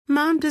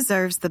Mom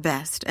deserves the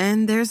best,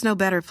 and there's no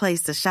better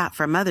place to shop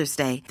for Mother's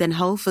Day than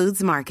Whole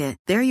Foods Market.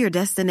 They're your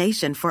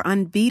destination for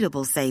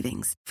unbeatable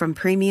savings, from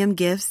premium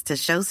gifts to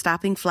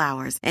show-stopping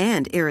flowers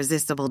and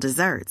irresistible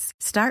desserts.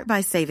 Start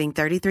by saving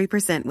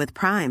 33% with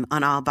Prime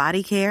on all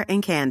body care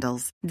and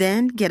candles.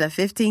 Then get a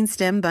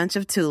 15-stem bunch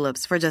of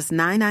tulips for just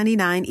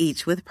 $9.99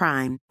 each with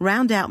Prime.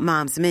 Round out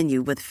Mom's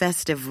menu with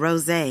festive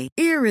rosé,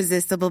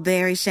 irresistible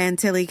berry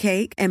chantilly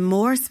cake, and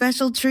more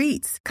special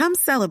treats. Come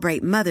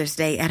celebrate Mother's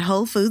Day at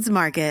Whole Foods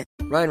Market.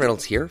 Ryan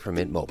Reynolds here from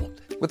Mint Mobile.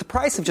 With the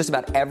price of just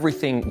about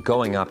everything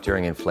going up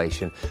during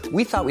inflation,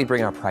 we thought we'd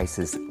bring our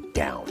prices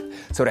down.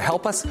 So to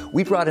help us,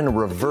 we brought in a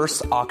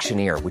reverse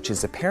auctioneer, which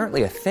is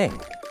apparently a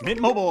thing. Mint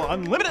Mobile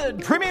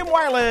Unlimited Premium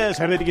Wireless.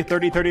 How to get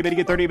 30, 30, bit to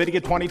get 30, bit to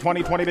get 20,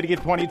 20, 20, bit to get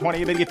 20,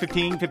 20, bit to get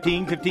 15,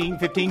 15, 15,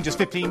 15, just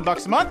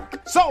 $15 a month?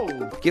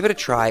 Sold! Give it a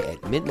try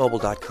at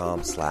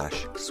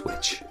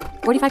mintmobile.com/switch.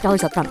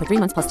 $45 up front for 3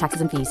 months plus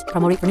taxes and fees.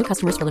 Promo rate for new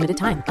customers for limited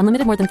time.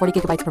 Unlimited more than 40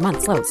 gigabytes per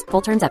month. Slows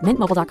full terms at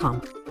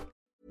mintmobile.com.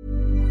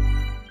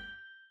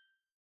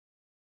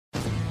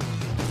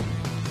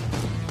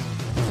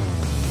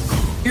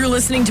 You're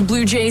listening to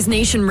Blue Jays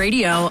Nation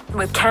Radio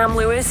with Cam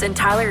Lewis and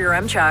Tyler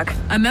Yaremchuk,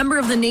 a member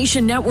of the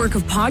Nation network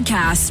of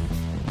podcasts.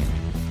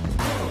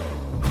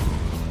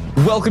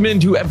 Welcome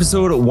into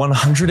episode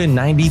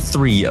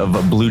 193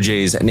 of Blue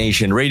Jays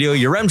Nation Radio.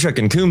 Yaremchuk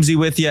and Coombsy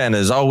with you. And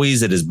as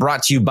always, it is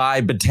brought to you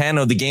by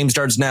Betano. The game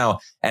starts now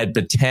at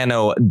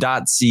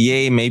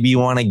betano.ca. Maybe you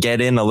want to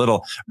get in a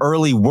little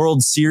early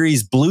World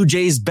Series Blue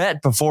Jays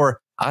bet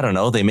before, I don't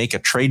know, they make a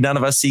trade none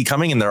of us see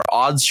coming and their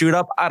odds shoot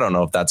up. I don't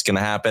know if that's going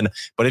to happen,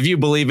 but if you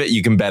believe it,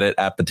 you can bet it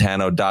at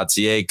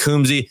betano.ca.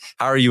 Coombsy,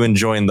 how are you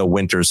enjoying the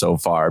winter so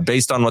far?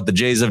 Based on what the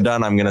Jays have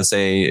done, I'm going to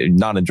say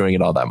not enjoying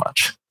it all that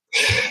much.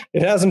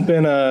 It hasn't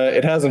been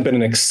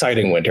an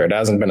exciting winter. It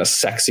hasn't been a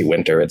sexy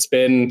winter. It's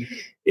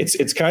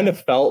kind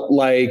of felt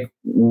like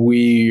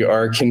we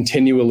are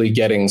continually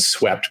getting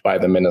swept by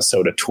the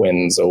Minnesota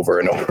Twins over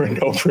and over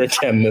and over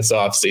again this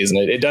offseason.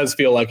 It does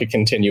feel like a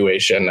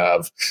continuation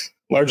of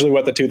largely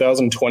what the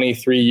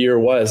 2023 year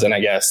was. And I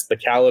guess the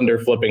calendar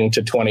flipping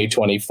to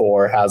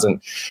 2024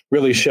 hasn't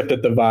really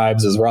shifted the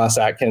vibes, as Ross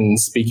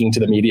Atkins speaking to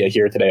the media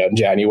here today on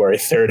January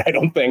 3rd, I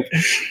don't think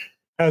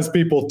has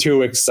people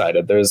too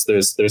excited. There's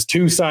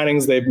two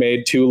signings they've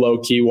made, two low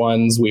key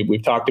ones.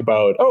 We've talked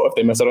about, if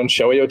they miss out on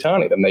Shohei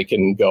Ohtani, then they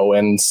can go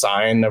and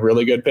sign a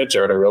really good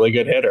pitcher and a really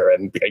good hitter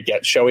and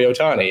get Shohei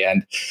Ohtani.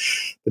 And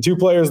the two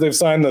players they've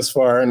signed thus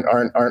far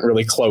aren't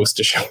really close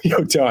to Shohei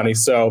Ohtani.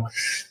 So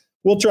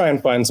we'll try and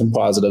find some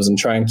positives and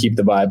try and keep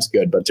the vibes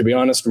good. But to be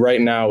honest,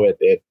 right now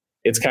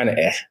it's kind of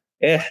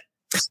eh.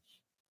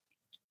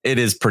 It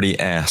is pretty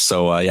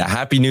So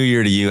Happy New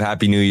Year to you.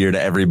 Happy New Year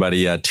to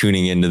everybody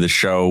tuning into the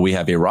show. We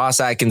have a Ross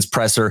Atkins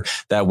presser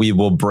that we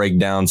will break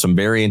down some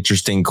very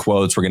interesting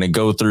quotes. We're going to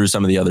go through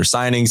some of the other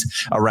signings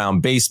around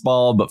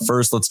baseball. But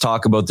first, let's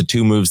talk about the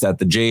two moves that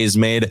the Jays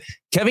made.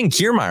 Kevin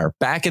Kiermaier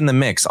back in the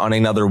mix on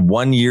another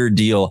 1-year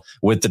deal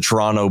with the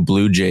Toronto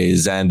Blue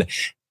Jays. And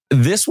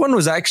this one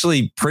was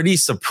actually pretty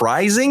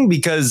surprising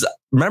because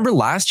remember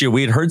last year we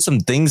had heard some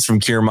things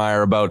from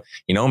Kiermaier about,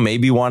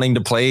 maybe wanting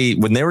to play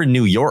when they were in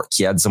New York.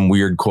 He had some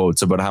weird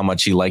quotes about how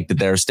much he liked it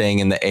there staying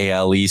in the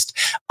AL East.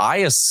 I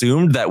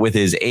assumed that with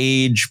his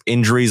age,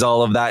 injuries,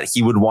 all of that,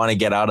 he would want to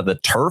get out of the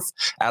turf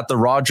at the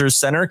Rogers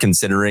Center,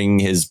 considering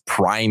his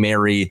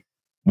primary,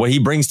 what he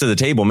brings to the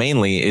table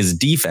mainly is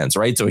defense,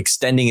 right? So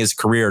extending his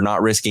career,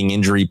 not risking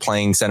injury,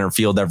 playing center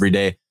field every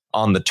day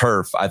on the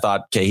turf. I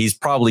thought, okay, he's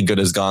probably good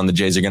as gone. The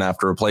Jays are going to have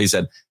to replace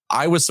it.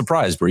 I was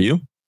surprised. Were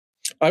you?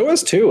 I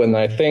was too. And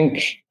I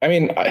think,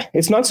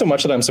 it's not so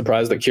much that I'm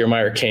surprised that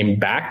Kiermaier came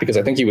back, because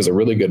I think he was a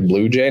really good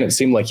Blue Jay and it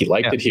seemed like he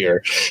liked it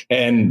here.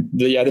 And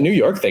the New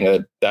York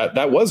thing,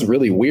 that was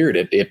really weird.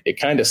 It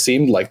kind of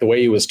seemed like the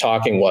way he was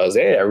talking was,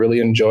 hey, I really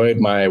enjoyed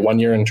my 1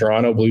 year in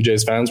Toronto. Blue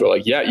Jays fans were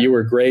like, yeah, you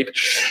were great.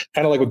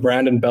 Kind of like with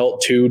Brandon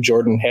Belt too,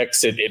 Jordan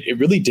Hicks. It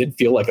really did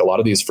feel like a lot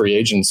of these free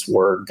agents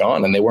were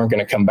gone and they weren't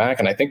going to come back.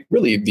 And I think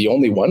really the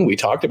only one we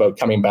talked about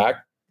coming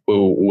back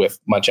with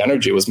much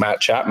energy was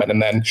Matt Chapman.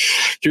 And then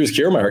here's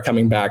Kiermaier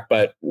coming back.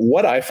 But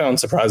what I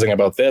found surprising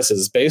about this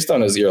is based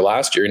on his year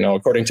last year,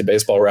 according to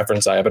Baseball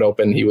Reference, I have it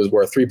open, he was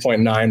worth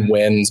 3.9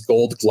 wins,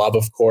 Gold Glove,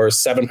 of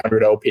course,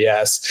 700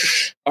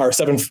 OPS, or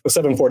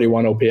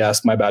 741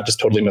 OPS. My bad, just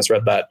totally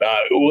misread that.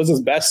 It was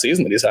his best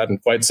season that he's had in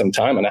quite some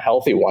time, and a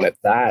healthy one at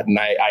that. And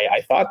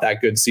I thought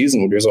that good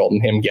season would result in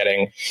him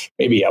getting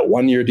maybe a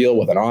 1-year deal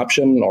with an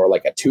option, or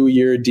like a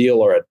 2-year deal,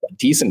 or a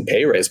decent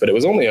pay raise. But it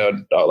was only a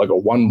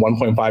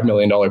 $1.5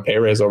 million pay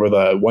raise over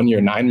the 1 year,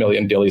 $9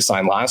 million deal he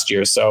signed last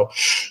year. So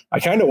I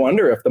kind of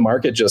wonder if the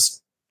market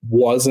just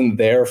wasn't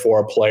there for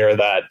a player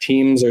that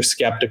teams are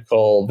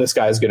skeptical this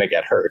guy's going to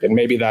get hurt. And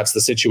maybe that's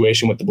the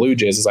situation with the Blue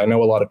Jays. Is I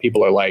know a lot of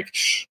people are like,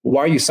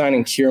 why are you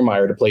signing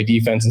Kiermaier to play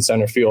defense in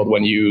center field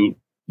when you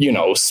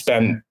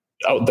spend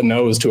out the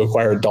nose to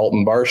acquire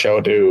Dalton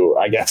Varsho to,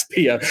 I guess,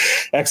 be an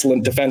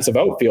excellent defensive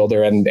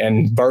outfielder. And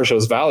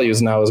Varsho's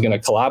values now is going to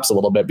collapse a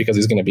little bit because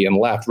he's going to be in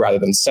left rather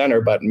than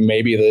center. But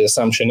maybe the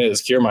assumption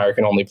is Kiermaier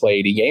can only play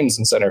 80 games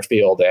in center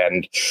field.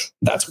 And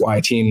that's why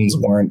teams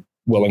weren't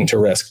willing to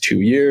risk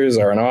 2 years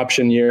or an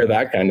option year,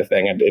 that kind of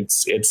thing. And it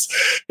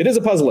is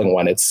a puzzling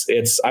one.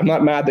 I'm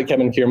not mad that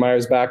Kevin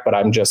Kiermaier's back, but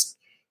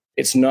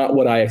it's not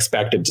what I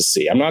expected to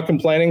see. I'm not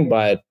complaining,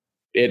 but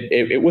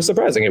it was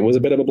surprising. It was a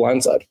bit of a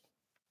blindside.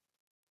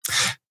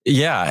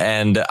 Yeah,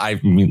 and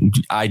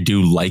I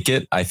do like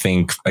it. I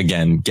think,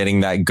 again,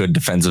 getting that good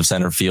defensive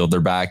center fielder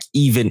back,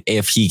 even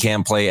if he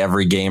can't play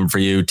every game for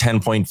you,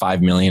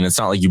 $10.5 million. It's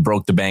not like you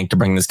broke the bank to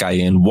bring this guy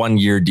in. 1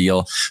 year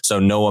deal, so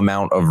no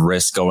amount of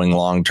risk going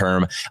long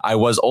term. I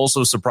was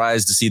also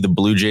surprised to see the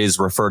Blue Jays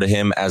refer to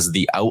him as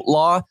the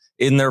outlaw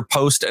in their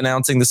post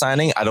announcing the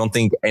signing. I don't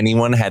think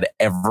anyone had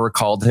ever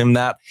called him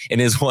that in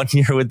his 1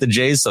 year with the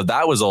Jays, so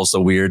that was also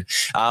weird.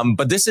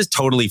 But this is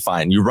totally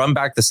fine. You run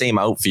back the same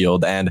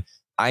outfield, and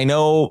I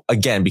know,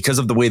 again, because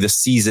of the way the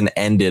season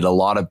ended, a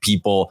lot of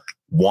people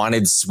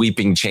wanted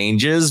sweeping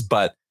changes,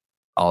 but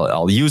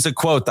I'll use a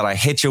quote that I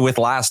hit you with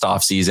last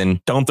offseason.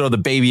 Don't throw the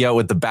baby out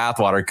with the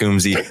bathwater,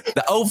 Coombsy.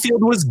 The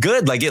outfield was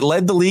good. Like, it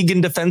led the league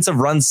in defensive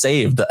runs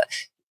saved.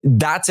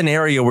 That's an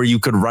area where you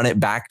could run it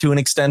back to an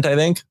extent, I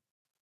think.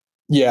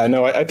 Yeah,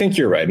 no, I think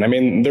you're right. And I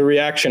mean, the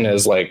reaction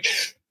is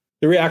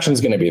the reaction is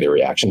going to be the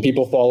reaction.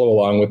 People follow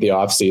along with the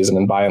offseason,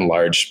 and by and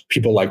large,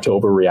 people like to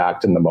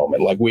overreact in the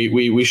moment. Like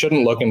we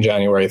shouldn't look in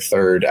January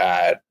 3rd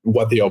at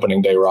what the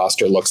opening day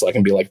roster looks like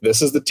and be like,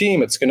 this is the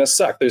team. It's going to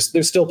suck.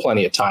 There's still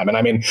plenty of time. And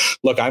I mean,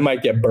 look, I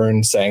might get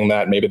burned saying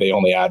that. Maybe they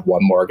only add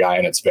one more guy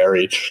and it's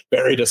very,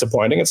 very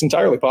disappointing. It's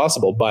entirely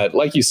possible. But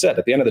like you said,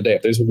 at the end of the day,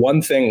 if there's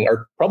one thing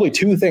or probably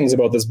two things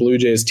about this Blue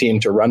Jays team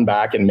to run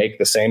back and make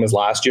the same as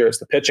last year, it's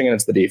the pitching and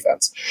it's the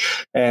defense.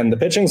 And the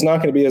pitching's not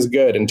going to be as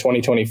good in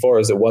 2024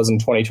 as it was in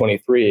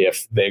 2023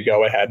 if they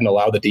go ahead and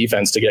allow the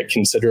defense to get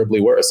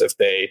considerably worse, if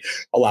they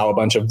allow a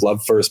bunch of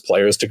glove first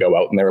players to go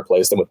out and they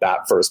replace them with bat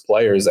first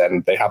players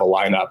and they have a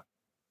lineup,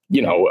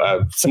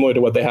 similar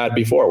to what they had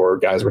before where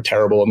guys were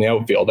terrible in the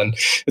outfield, and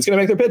it's going to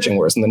make their pitching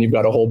worse. And then you've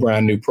got a whole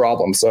brand new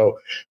problem. So,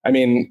 I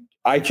mean,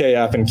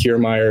 IKF and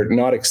Kiermaier,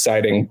 not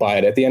exciting,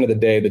 but at the end of the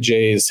day, the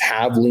Jays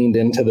have leaned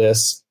into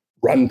this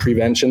run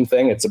prevention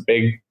thing. It's a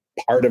big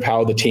part of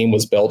how the team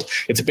was built.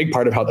 It's a big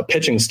part of how the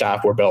pitching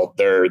staff were built.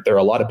 There are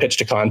a lot of pitch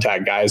to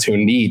contact guys who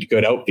need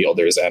good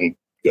outfielders and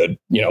good,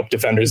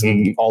 defenders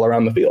and all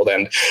around the field.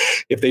 And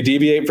if they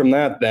deviate from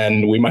that,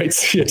 then we might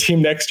see a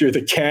team next year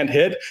that can't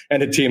hit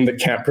and a team that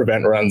can't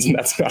prevent runs, and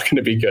that's not going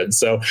to be good.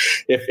 So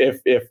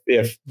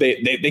if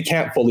they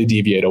can't fully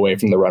deviate away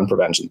from the run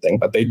prevention thing,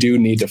 but they do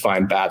need to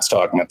find bats to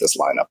augment this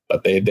lineup.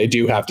 But they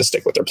do have to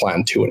stick with their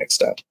plan to an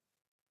extent.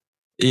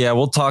 Yeah,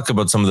 we'll talk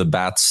about some of the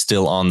bats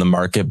still on the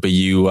market, but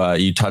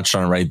you touched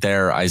on it right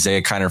there.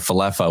 Atkins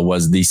Kiner-Falefa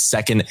was the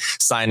second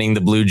signing the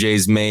Blue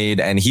Jays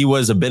made, and he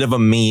was a bit of a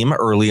meme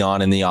early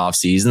on in the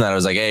offseason that I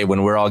was like, hey,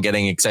 when we're all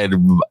getting excited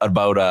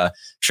about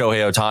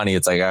Shohei Ohtani,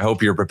 it's like, I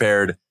hope you're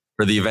prepared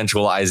for the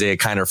eventual Atkins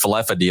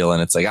Kiner-Falefa deal.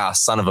 And it's like,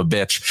 son of a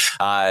bitch.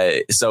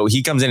 So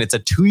he comes in, it's a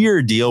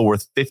 2-year deal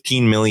worth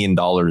 $15 million.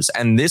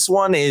 And this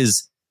one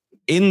is,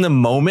 in the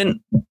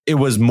moment, it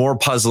was more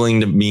puzzling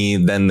to me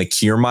than the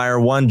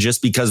Kiermaier one,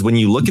 just because when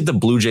you look at the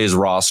Blue Jays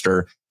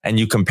roster and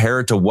you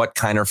compare it to what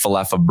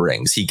Kiner-Falefa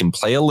brings, he can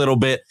play a little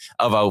bit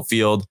of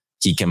outfield.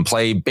 He can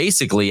play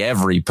basically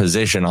every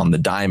position on the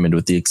diamond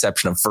with the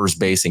exception of first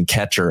base and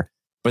catcher.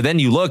 But then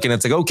you look and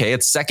it's like, okay,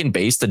 it's second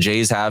base. The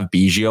Jays have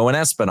Biggio and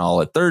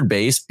Espinal. At third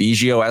base,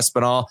 Biggio,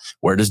 Espinal.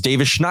 Where does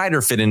Davis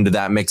Schneider fit into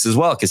that mix as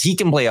well? Because he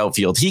can play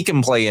outfield. He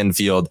can play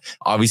infield.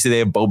 Obviously, they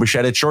have Bo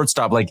Bichette at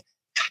shortstop. Like,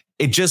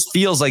 it just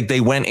feels like they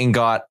went and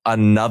got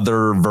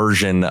another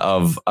version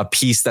of a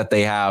piece that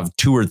they have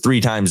 2 or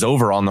 3 times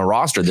over on the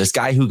roster. This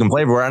guy who can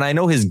play everywhere. And I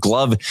know his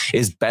glove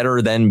is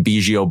better than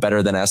Biggio,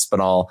 better than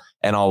Espinal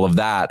and all of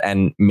that.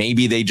 And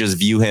maybe they just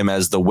view him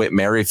as the Whit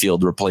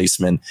Merrifield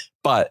replacement.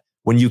 But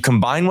when you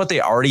combine what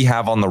they already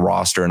have on the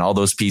roster and all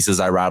those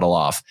pieces I rattle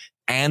off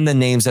and the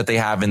names that they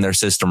have in their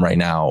system right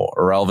now,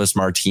 or Elvis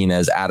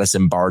Martinez,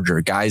 Addison Barger,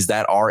 guys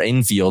that are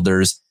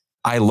infielders,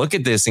 I look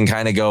at this and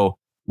kind of go,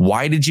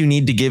 why did you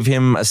need to give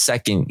him a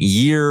second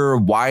year?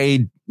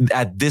 Why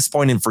at this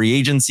point in free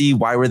agency?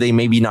 Why were they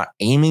maybe not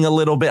aiming a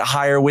little bit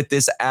higher with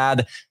this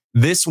ad?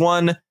 This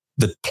one,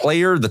 the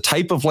player, the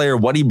type of player,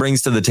 what he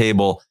brings to the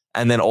table,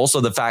 and then also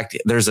the fact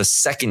there's a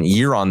second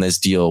year on this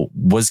deal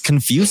was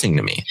confusing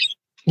to me.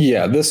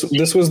 Yeah, this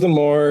was the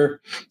more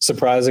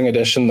surprising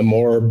addition, the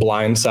more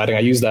blindsiding. I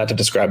use that to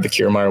describe the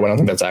Kiermaier one. I don't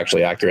think that's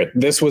actually accurate.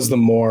 This was the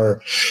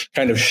more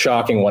kind of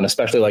shocking one,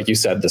 especially like you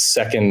said, the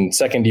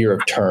second year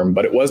of term.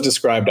 But it was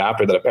described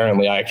after that.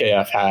 Apparently,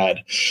 IKF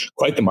had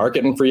quite the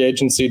market in free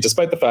agency,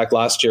 despite the fact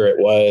last year it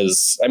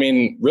was, I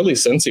mean, really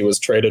since he was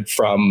traded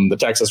from the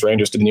Texas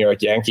Rangers to the New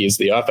York Yankees,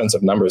 the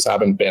offensive numbers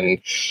haven't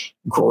been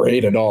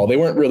great at all. They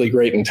weren't really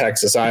great in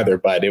Texas either,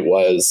 but it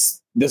was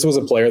this was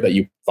a player that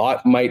you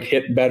thought might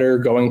hit better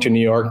going to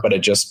New York, but it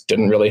just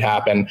didn't really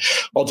happen.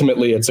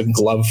 Ultimately, it's a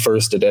glove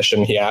first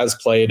edition. He has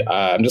played,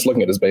 I'm just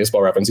looking at his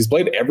baseball reference. He's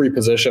played every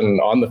position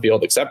on the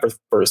field except for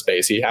first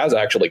base. He has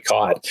actually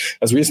caught,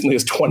 as recently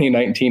as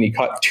 2019, he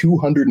caught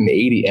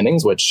 280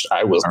 innings, which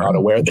I was not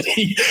aware that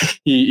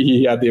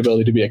he had the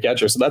ability to be a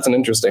catcher. So that's an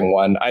interesting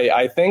one.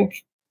 I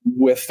think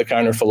with the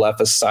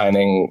Kiner-Falefa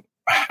signing,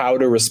 how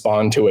to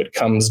respond to it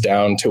comes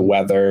down to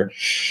whether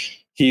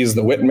he's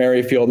the Whit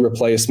Merrifield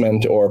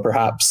replacement or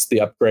perhaps the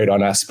upgrade on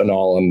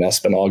Espinal and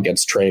Espinal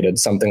gets traded,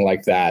 something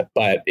like that.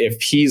 But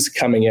if he's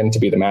coming in to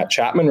be the Matt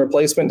Chapman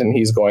replacement and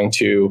he's going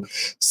to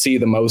see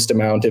the most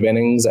amount of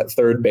innings at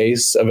third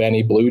base of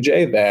any Blue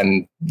Jay,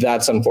 then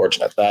that's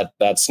unfortunate.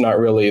 That's not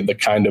really the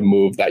kind of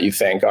move that you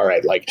think, all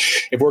right, like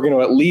if we're going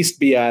to at least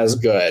be as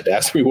good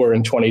as we were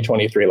in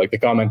 2023, like the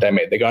comment I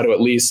made, they got to at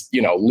least,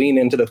 lean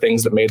into the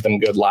things that made them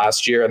good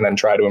last year and then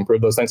try to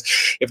improve those things.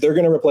 If they're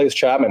going to replace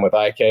Chapman with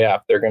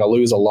IKF, they're going to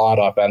lose a lot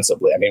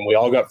offensively. I mean, we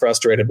all got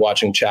frustrated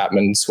watching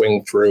Chapman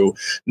swing through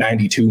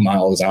 92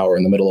 miles an hour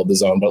in the middle of the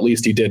zone, but at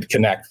least he did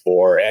connect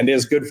for and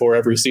is good for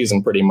every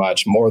season pretty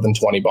much, more than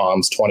 20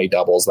 bombs, 20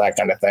 doubles, that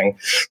kind of thing.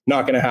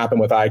 Not going to happen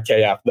with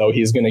IKF, though.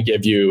 He's going to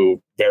give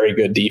you very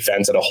good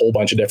defense at a whole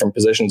bunch of different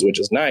positions, which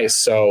is nice.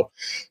 So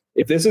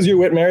if this is your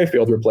Whit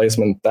Merrifield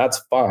replacement, that's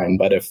fine.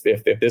 But if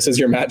this is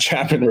your Matt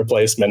Chapman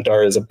replacement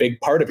or is a big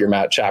part of your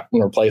Matt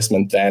Chapman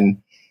replacement,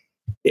 then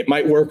it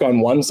might work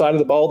on one side of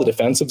the ball, the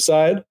defensive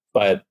side,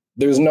 but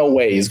there's no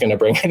way he's going to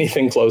bring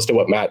anything close to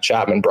what Matt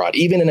Chapman brought,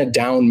 even in a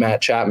down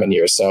Matt Chapman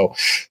year. So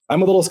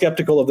I'm a little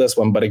skeptical of this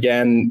one. But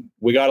again,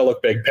 we got to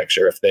look big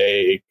picture. If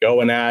they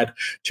go and add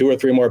 2 or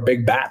 3 more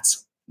big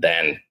bats,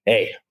 then,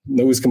 hey,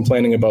 who's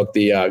complaining about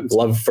the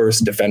glove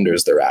first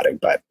defenders they're adding?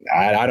 But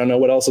I don't know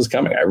what else is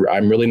coming.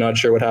 I'm really not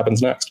sure what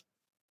happens next.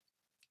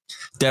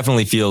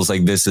 Definitely feels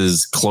like this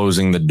is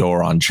closing the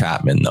door on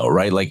Chapman, though,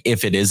 right? Like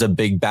if it is a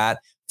big bat,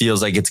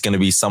 feels like it's going to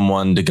be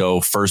someone to go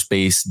first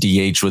base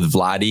DH with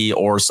Vladdy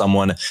or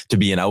someone to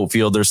be an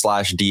outfielder /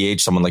 DH,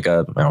 someone like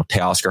a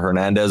Teoscar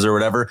Hernandez or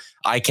whatever.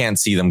 I can't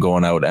see them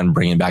going out and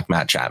bringing back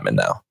Matt Chapman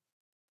now.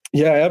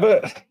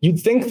 Yeah,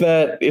 you'd think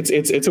that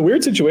it's a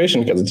weird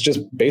situation because it's just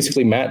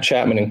basically Matt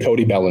Chapman and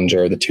Cody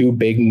Bellinger, the 2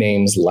 big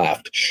names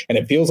left. And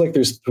it feels like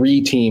there's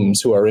 3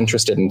 teams who are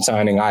interested in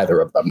signing either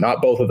of them,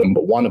 not both of them,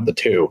 but one of the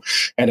 2.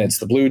 And it's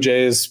the Blue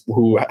Jays,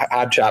 who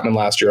had Chapman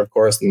last year, of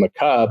course, and the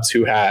Cubs,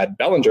 who had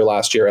Bellinger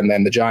last year, and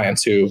then the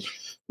Giants, who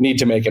need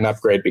to make an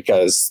upgrade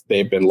because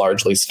they've been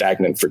largely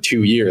stagnant for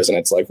 2 years. And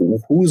it's like,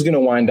 who's going to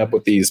wind up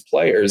with these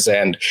players?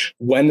 And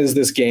when is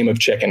this game of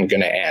chicken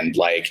going to end?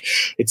 Like,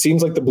 it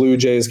seems like the Blue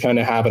Jays kind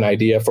of have an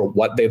idea for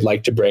what they'd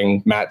like to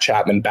bring Matt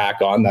Chapman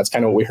back on. That's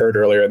kind of what we heard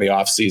earlier in the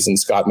offseason.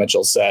 Scott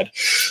Mitchell said,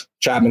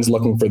 Chapman's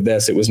looking for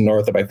this. It was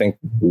north of, I think,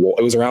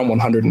 it was around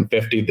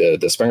 150,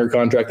 the Springer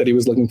contract that he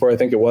was looking for, I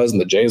think it was.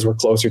 And the Jays were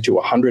closer to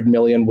 100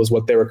 million was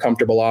what they were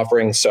comfortable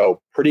offering.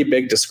 So pretty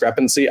big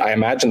discrepancy. I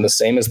imagine the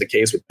same is the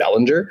case with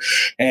Bellinger.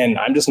 And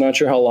I'm just not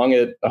sure how long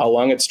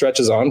it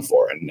stretches on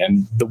for.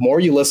 And the more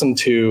you listen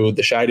to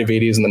the Shai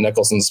Davidis and the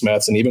Nicholson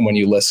Smiths, and even when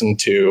you listen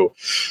to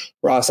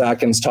Ross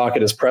Atkins talk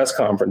at his press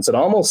conference, it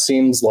almost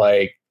seems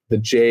like the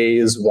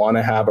Jays want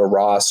to have a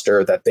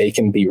roster that they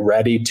can be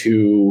ready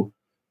to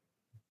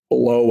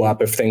blow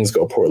up if things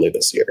go poorly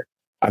this year.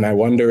 And I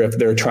wonder if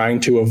they're trying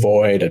to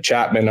avoid a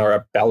Chapman or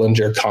a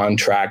Bellinger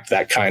contract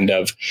that kind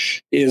of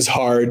is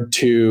hard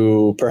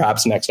to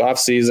perhaps next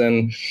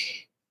offseason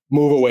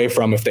move away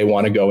from if they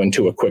want to go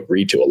into a quick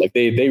retool. Like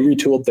they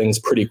retooled things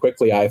pretty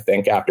quickly, I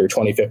think, after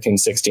 2015,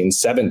 16,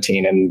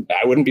 17. And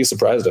I wouldn't be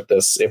surprised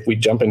if we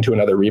jump into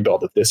another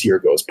rebuild if this year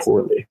goes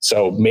poorly.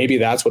 So maybe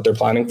that's what they're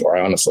planning for.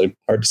 Honestly,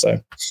 hard to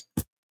say.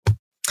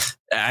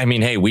 I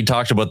mean, hey, we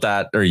talked about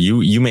that, or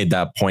you made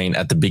that point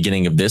at the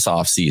beginning of this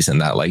offseason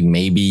that like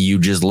maybe you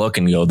just look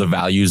and go, the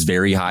value is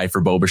very high for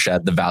Bo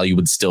Bichette. The value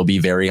would still be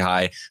very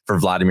high for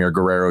Vladimir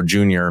Guerrero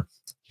Jr.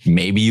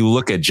 Maybe you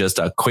look at just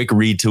a quick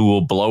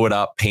retool, blow it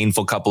up,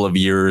 painful couple of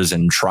years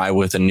and try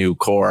with a new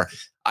core.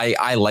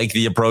 I like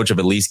the approach of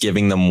at least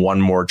giving them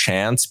one more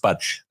chance.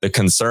 But the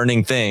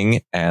concerning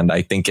thing, and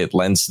I think it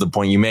lends to the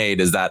point you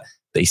made, is that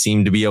they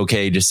seem to be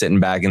okay just sitting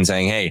back and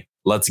saying, hey,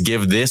 let's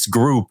give this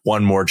group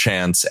one more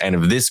chance. And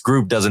if this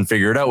group doesn't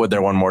figure it out with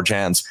their one more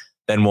chance,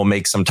 then we'll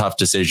make some tough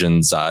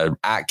decisions.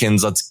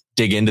 Atkins, let's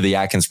dig into the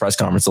Atkins press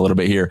conference a little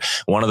bit here.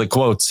 One of the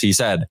quotes, he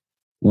said,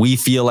 we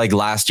feel like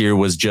last year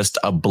was just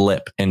a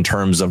blip in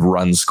terms of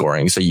run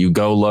scoring. So you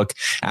go look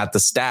at the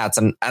stats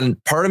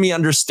and part of me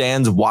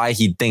understands why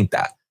he'd think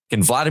that.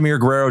 Can Vladimir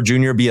Guerrero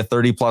Jr. be a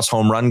 30-plus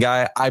home run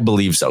guy? I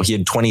believe so. He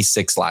had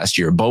 26 last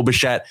year. Bo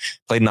Bichette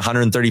played in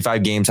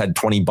 135 games, had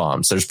 20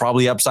 bombs. There's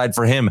probably upside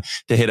for him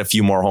to hit a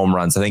few more home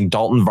runs. I think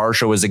Dalton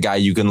Varsho is a guy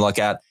you can look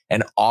at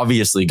and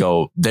obviously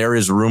go, there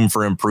is room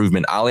for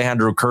improvement.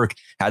 Alejandro Kirk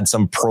had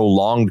some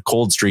prolonged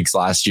cold streaks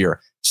last year.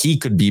 He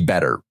could be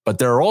better. But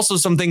there are also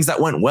some things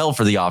that went well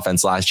for the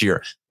offense last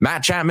year.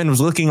 Matt Chapman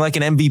was looking like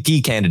an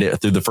MVP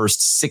candidate through the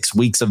first 6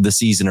 weeks of the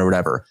season or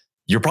whatever.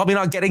 You're probably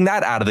not getting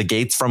that out of the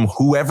gates from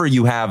whoever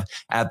you have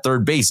at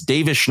third base.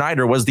 Davis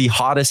Schneider was the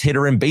hottest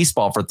hitter in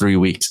baseball for 3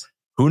 weeks.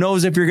 Who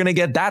knows if you're going to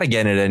get that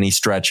again at any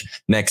stretch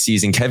next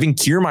season? Kevin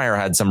Kiermaier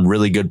had some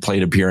really good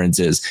plate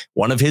appearances.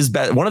 One of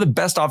the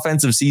best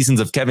offensive seasons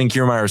of Kevin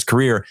Kiermaier's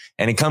career,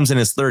 and it comes in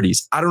his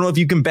 30s. I don't know if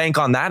you can bank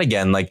on that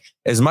again. Like,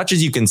 as much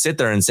as you can sit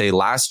there and say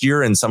last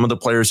year and some of the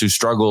players who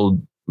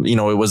struggled,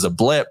 it was a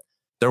blip,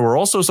 there were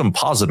also some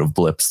positive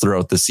blips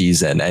throughout the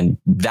season, and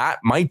that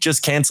might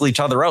just cancel each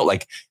other out.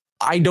 Like,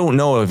 I don't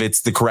know if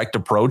it's the correct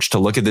approach to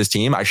look at this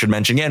team. I should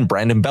mention again,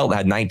 Brandon Belt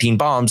had 19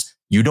 bombs.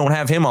 You don't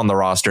have him on the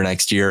roster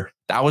next year.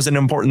 That was an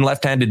important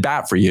left-handed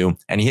bat for you,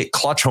 and he hit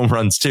clutch home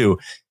runs too.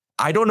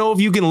 I don't know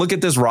if you can look at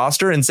this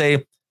roster and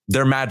say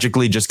they're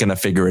magically just going to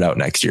figure it out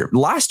next year.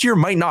 Last year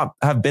might not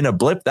have been a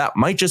blip. That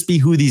might just be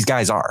who these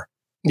guys are.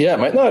 Yeah, it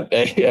might not.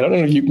 I don't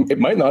know. It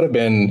might not have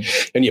been.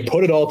 And you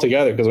put it all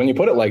together, because when you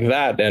put it like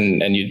that,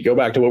 and you go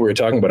back to what we were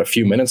talking about a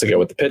few minutes ago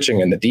with the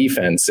pitching and the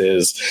defense,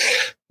 is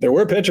there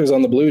were pitchers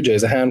on the Blue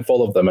Jays, a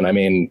handful of them. And I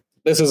mean,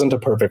 this isn't a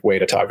perfect way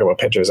to talk about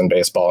pitchers in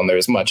baseball, and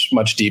there's much,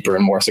 much deeper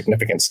and more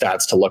significant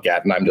stats to look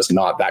at. And I'm just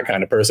not that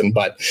kind of person.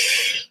 But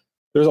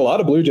there's a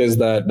lot of Blue Jays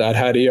that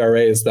had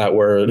ERAs that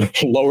were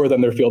lower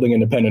than their fielding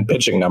independent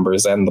pitching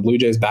numbers. And the Blue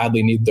Jays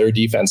badly need their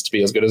defense to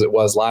be as good as it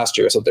was last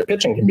year, so their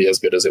pitching can be as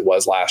good as it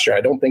was last year.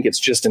 I don't think it's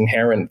just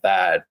inherent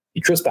that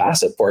Chris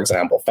Bassett, for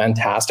example,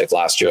 fantastic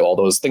last year.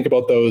 Think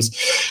about those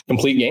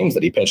complete games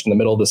that he pitched in the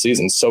middle of the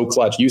season. So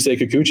clutch.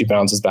 Yusei Kikuchi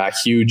bounces back,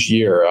 huge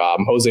year.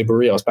 Jose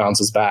Barrios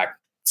bounces back.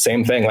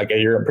 Same thing. Like,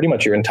 pretty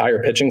much your entire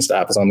pitching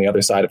staff is on the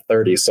other side of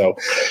 30. So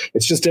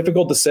it's just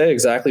difficult to say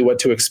exactly what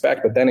to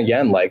expect. But then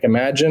again, like,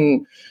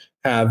 imagine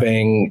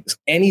having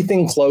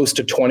anything close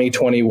to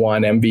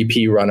 2021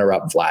 MVP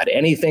runner-up Vlad,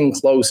 anything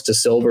close to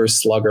Silver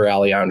Slugger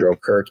Alejandro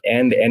Kirk,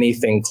 and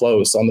anything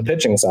close on the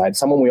pitching side.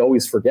 Someone we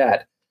always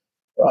forget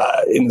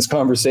in this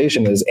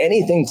conversation is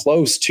anything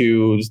close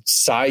to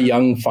Cy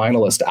Young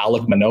finalist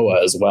Alek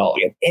Manoah as well.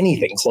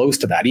 Anything close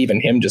to that, even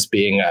him just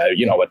being a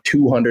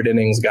 200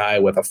 innings guy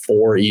with a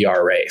 4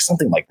 ERA,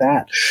 something like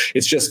that.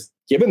 It's just,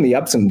 given the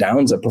ups and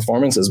downs of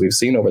performances we've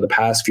seen over the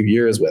past few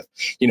years with,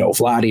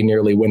 Vladdy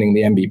nearly winning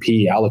the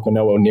MVP, Alek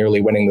Manoah nearly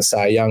winning the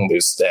Cy Young,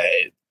 there's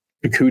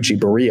Kikuchi,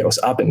 Barrios,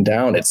 up and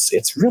down.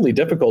 It's really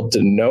difficult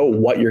to know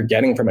what you're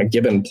getting from a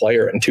given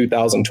player in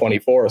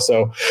 2024.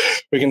 So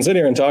we can sit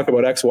here and talk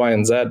about X, Y,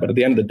 and Z, but at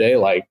the end of the day,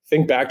 like,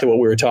 think back to what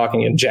we were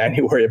talking in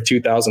January of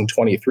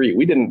 2023.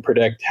 We didn't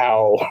predict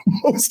how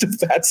most of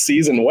that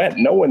season went.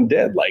 No one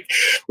did. Like,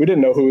 we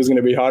didn't know who was going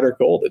to be hot or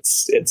cold.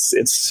 It's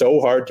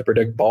so hard to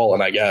predict ball.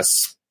 And I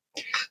guess,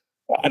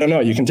 I don't know,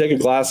 you can take a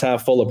glass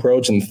half full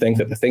approach and think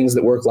that the things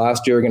that worked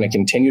last year are going to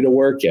continue to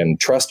work and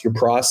trust your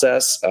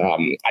process.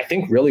 I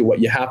think really what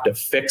you have to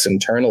fix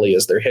internally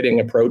is their hitting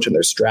approach and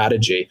their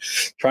strategy,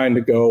 trying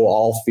to go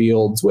all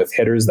fields with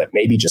hitters that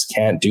maybe just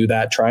can't do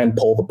that, try and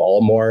pull the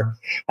ball more.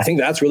 I think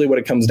that's really what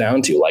it comes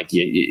down to. Like,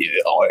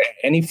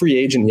 any free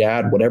agent you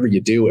add, whatever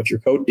you do, if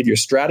your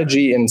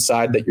strategy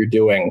inside that you're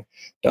doing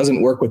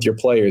doesn't work with your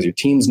players, your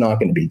team's not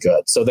going to be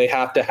good. So they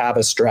have to have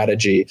a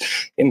strategy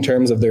in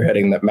terms of their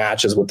hitting that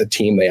matches with the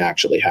team they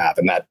actually have.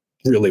 And that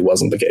really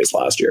wasn't the case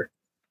last year.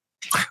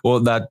 Well,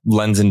 that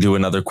lends into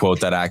another quote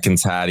that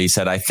Atkins had. He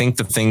said, "I think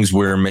the things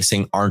we're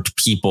missing aren't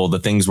people. The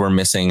things we're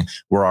missing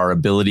were our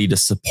ability to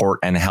support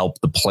and help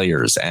the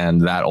players."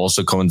 And that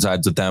also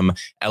coincides with them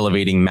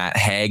elevating Matt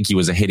Hague. He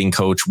was a hitting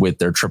coach with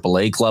their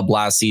AAA club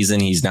last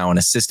season. He's now an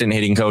assistant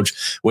hitting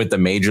coach with the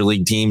major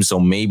league team. So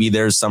maybe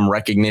there's some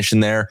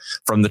recognition there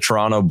from the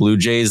Toronto Blue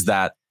Jays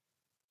that,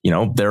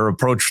 their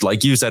approach,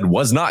 like you said,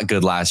 was not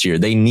good last year.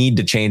 They need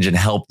to change and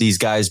help these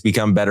guys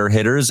become better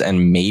hitters.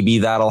 And maybe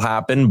that'll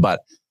happen.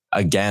 But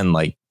again,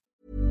 like...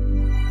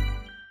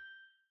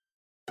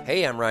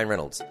 Hey, I'm Ryan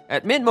Reynolds.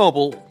 At Mint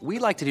Mobile, we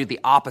like to do the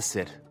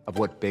opposite of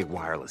what Big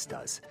Wireless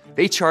does.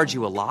 They charge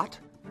you a lot,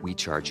 we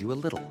charge you a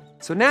little.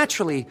 So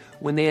naturally,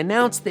 when they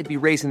announced they'd be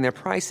raising their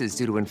prices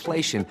due to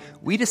inflation,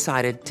 we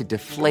decided to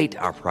deflate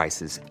our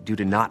prices due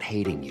to not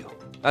hating you.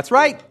 That's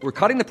right. We're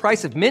cutting the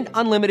price of Mint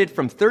Unlimited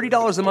from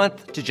 $30 a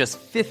month to just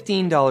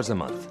 $15 a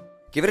month.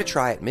 Give it a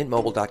try at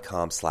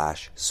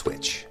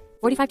mintmobile.com/switch.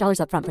 $45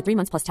 up front for 3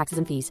 months plus taxes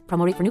and fees.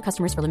 Promo rate for new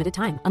customers for limited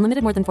time.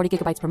 Unlimited more than 40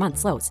 gigabytes per month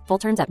slows. Full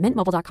terms at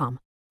mintmobile.com.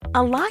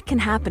 A lot can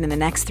happen in the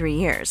next 3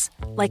 years.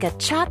 Like a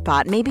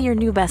chatbot may be your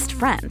new best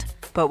friend.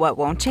 But what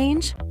won't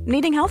change?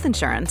 Needing health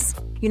insurance.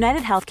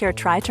 United Healthcare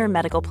Tri-Term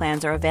Medical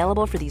Plans are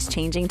available for these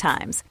changing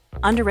times.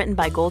 Underwritten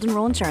by Golden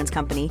Rule Insurance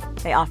Company,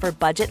 they offer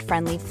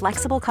budget-friendly,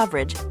 flexible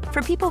coverage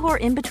for people who are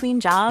in between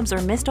jobs or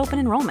missed open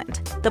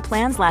enrollment. The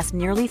plans last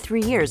nearly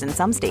 3 years in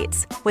some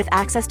states, with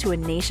access to a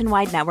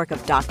nationwide network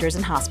of doctors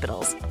and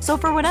hospitals. So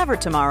for whatever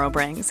tomorrow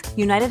brings,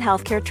 United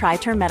Healthcare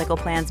Tri-Term Medical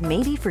Plans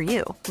may be for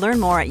you. Learn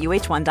more at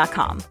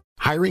uh1.com.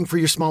 Hiring for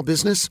your small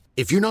business?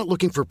 If you're not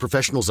looking for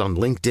professionals on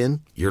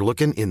LinkedIn, you're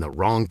looking in the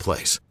wrong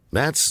place.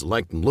 That's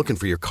like looking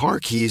for your car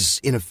keys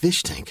in a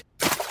fish tank.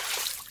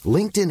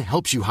 LinkedIn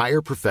helps you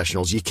hire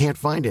professionals you can't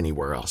find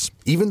anywhere else,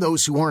 even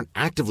those who aren't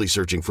actively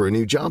searching for a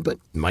new job but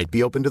might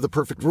be open to the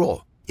perfect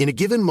role. In a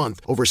given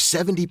month, over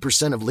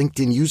 70% of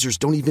LinkedIn users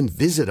don't even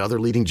visit other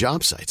leading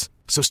job sites.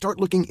 So start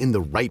looking in the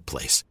right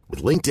place.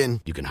 With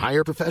LinkedIn, you can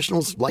hire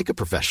professionals like a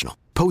professional.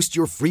 Post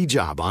your free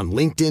job on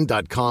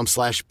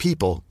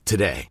linkedin.com/people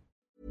today.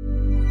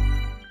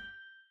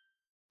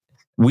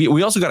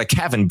 We also got a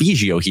Kevin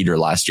Biggio heater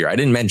last year. I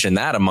didn't mention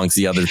that amongst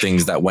the other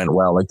things that went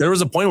well. Like there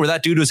was a point where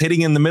that dude was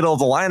hitting in the middle of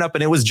the lineup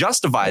and it was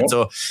justified. Yep.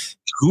 So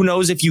who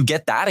knows if you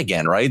get that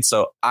again, right?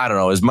 So I don't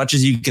know. As much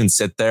as you can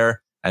sit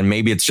there and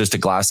maybe it's just a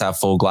glass half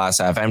full, glass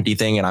half empty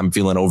thing, and I'm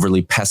feeling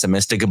overly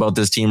pessimistic about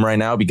this team right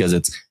now because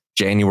it's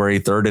January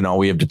 3rd and all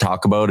we have to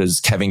talk about is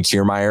Kevin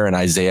Kiermaier and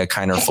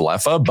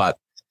Kiner-Falefa. But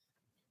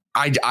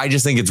I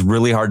just think it's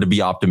really hard to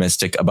be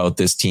optimistic about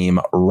this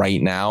team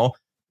right now.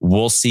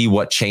 We'll see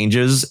what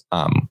changes.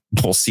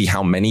 We'll see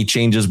how many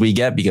changes we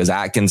get because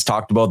Atkins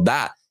talked about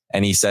that.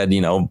 And he said,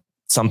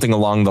 something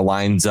along the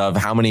lines of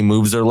how many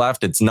moves are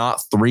left. It's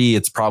not 3.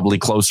 It's probably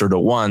closer to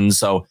 1.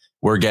 So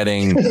we're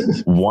getting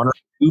 1 or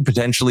 2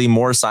 potentially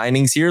more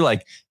signings here.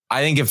 Like,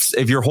 I think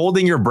if you're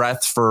holding your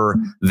breath for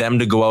them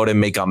to go out and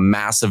make a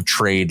massive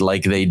trade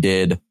like they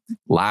did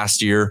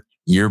last year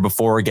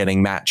before,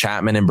 getting Matt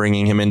Chapman and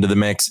bringing him into the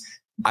mix,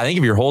 I think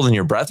if you're holding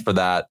your breath for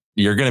that,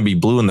 you're going to be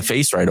blue in the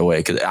face right away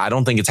because I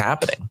don't think it's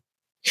happening.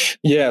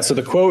 Yeah. So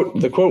the quote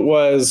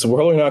was, we're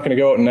probably not going to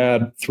go out and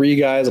add 3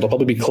 guys. It'll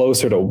probably be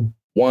closer to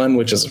 1,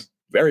 which is a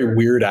very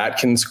weird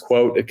Atkins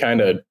quote. It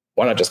kind of,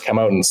 why not just come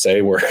out and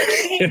say we're,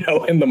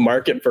 in the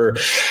market for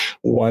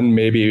 1,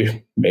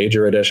 maybe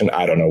major addition?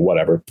 I don't know,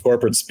 whatever.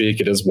 Corporate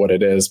speak, it is what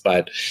it is.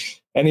 But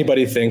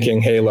anybody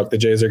thinking, hey, look, the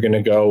Jays are going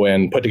to go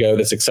and put together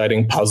this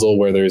exciting puzzle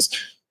where there's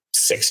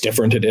 6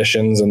 different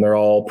editions and they're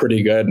all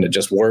pretty good and it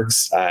just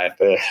works. I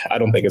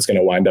don't think it's going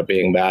to wind up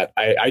being that.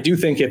 I do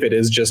think if it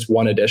is just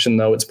 1 edition,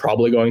 though, it's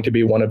probably going to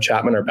be one of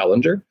Chapman or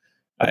Bellinger.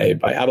 I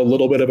have a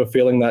little bit of a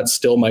feeling that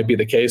still might be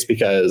the case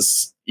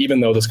because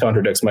even though this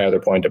contradicts my other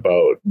point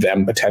about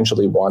them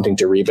potentially wanting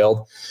to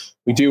rebuild,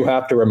 we do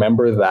have to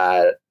remember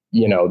that,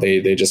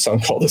 they just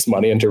sunk all this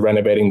money into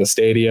renovating the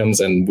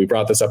stadiums. And we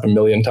brought this up a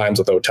million times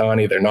with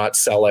Ohtani. They're not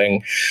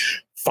selling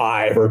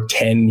 5 or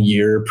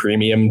 10-year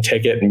premium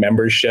ticket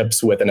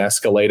memberships with an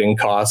escalating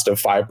cost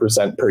of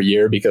 5% per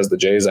year because the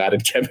Jays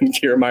added Kevin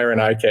Kiermaier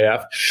and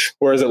IKF.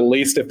 Whereas at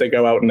least if they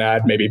go out and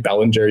add maybe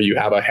Bellinger, you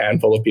have a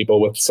handful of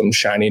people with some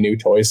shiny new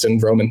toy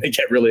syndrome and they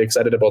get really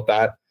excited about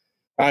that.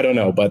 I don't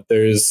know, but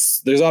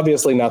there's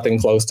obviously nothing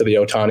close to the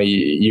Ohtani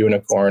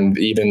unicorn.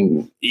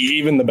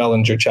 Even the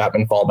Bellinger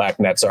Chapman fallback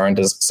nets aren't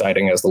as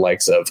exciting as the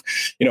likes of,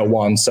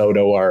 Juan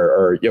Soto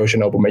or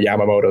Yoshinobu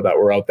Yamamoto that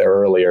were out there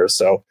earlier.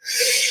 So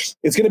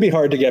it's going to be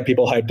hard to get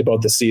people hyped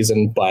about the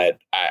season, but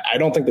I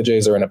don't think the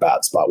Jays are in a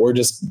bad spot. We're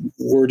just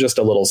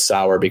a little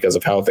sour because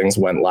of how things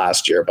went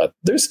last year, but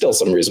there's still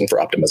some reason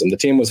for optimism. The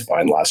team was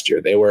fine last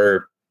year. They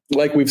were,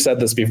 like we've said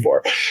this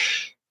before,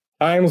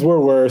 times were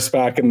worse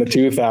back in the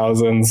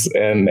 2000s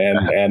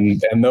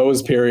and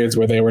those periods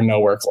where they were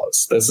nowhere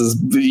close. This is,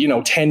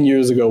 10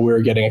 years ago, we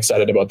were getting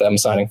excited about them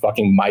signing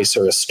fucking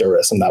Meiser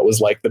Asturis, and that was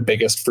like the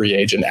biggest free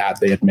agent ad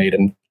they had made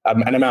in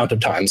an amount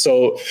of time.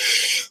 So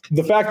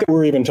the fact that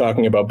we're even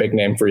talking about big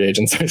name free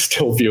agents, I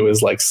still view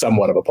as like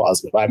somewhat of a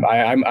positive.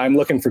 I'm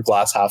looking for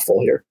glass half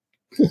full here.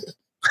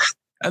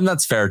 And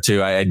that's fair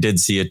too. I did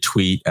see a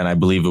tweet, and I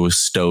believe it was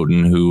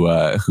Stoughton who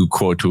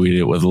quote tweeted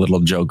it with a little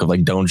joke of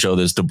like, "Don't show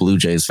this to Blue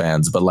Jays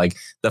fans." But like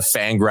the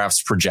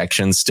Fangraphs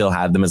projections still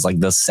had them as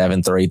like the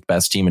 7th or 8th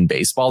best team in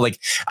baseball.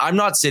 Like I'm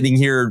not sitting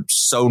here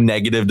so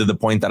negative to the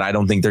point that I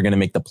don't think they're going to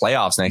make the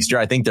playoffs next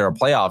year. I think they're a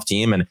playoff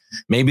team, and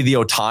maybe the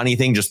Ohtani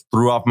thing just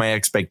threw off my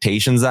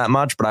expectations that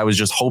much. But I was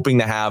just hoping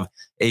to have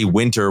a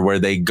winter where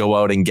they go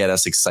out and get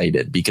us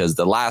excited because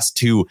the last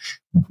 2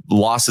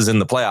 losses in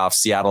the playoffs,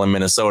 Seattle and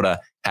Minnesota,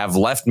 have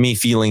left me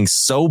feeling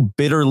so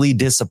bitterly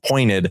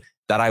disappointed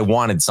that I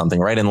wanted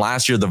something, right? And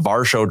last year, the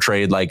Varsho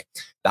trade, like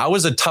that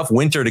was a tough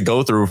winter to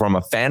go through from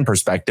a fan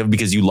perspective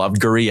because you loved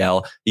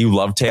Gurriel, you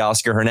loved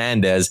Teoscar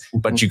Hernandez,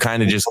 but you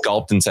kind of just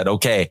gulped and said,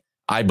 okay,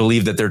 I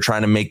believe that they're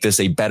trying to make this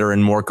a better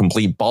and more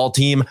complete ball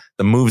team.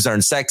 The moves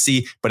aren't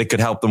sexy, but it could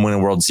help them win a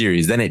World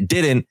Series. Then it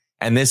didn't.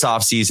 And this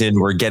offseason,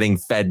 we're getting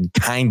fed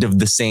kind of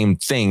the same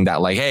thing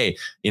that like, hey,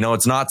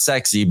 it's not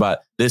sexy,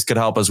 but this could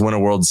help us win a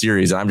World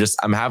Series. And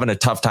I'm having a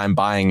tough time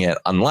buying it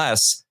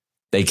unless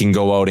they can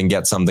go out and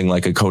get something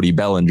like a Cody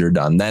Bellinger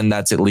done. Then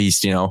that's at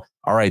least, all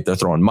right, they're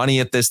throwing money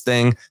at this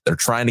thing. They're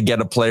trying to get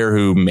a player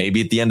who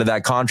maybe at the end of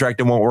that contract,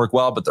 it won't work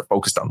well, but they're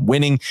focused on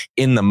winning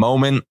in the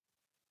moment.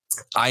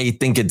 I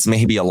think it's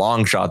maybe a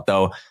long shot,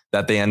 though,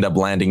 that they end up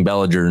landing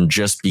Bellinger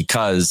just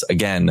because,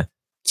 again,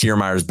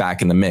 Kiermaier's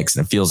back in the mix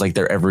and it feels like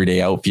their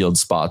everyday outfield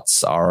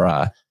spots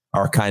are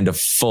kind of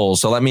full.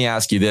 So let me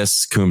ask you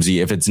this,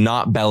 Coombsy, if it's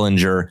not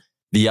Bellinger,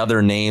 the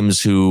other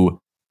names who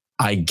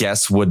I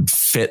guess would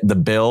fit the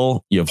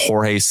bill, you have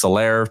Jorge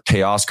Soler,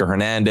 Teoscar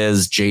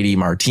Hernandez, JD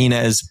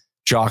Martinez,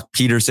 Jock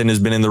Peterson has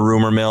been in the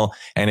rumor mill.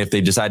 And if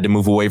they decide to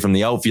move away from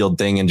the outfield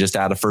thing and just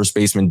add a first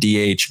baseman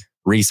DH,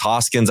 Rhys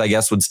Hoskins, I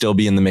guess, would still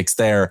be in the mix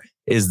there.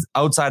 Is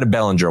outside of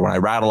Bellinger, when I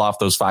rattle off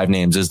those 5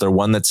 names, is there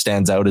one that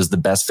stands out as the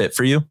best fit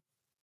for you?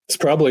 It's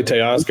probably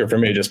Teoscar for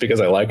me, just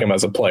because I like him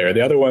as a player.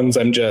 The other ones,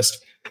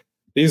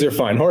 these are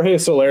fine. Jorge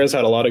Soler's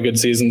had a lot of good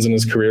seasons in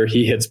his career.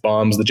 He hits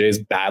bombs. The Jays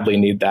badly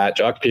need that.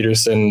 Jock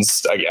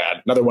Peterson's, again,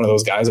 another one of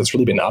those guys that's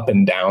really been up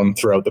and down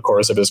throughout the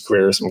course of his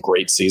career. Some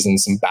great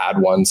seasons, some bad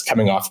ones,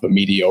 coming off of a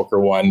mediocre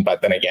one.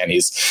 But then again,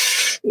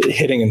 he's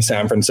hitting in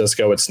San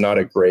Francisco. It's not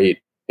a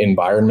great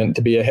environment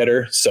to be a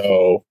hitter.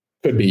 So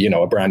could be,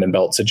 a Brandon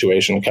Belt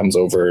situation, comes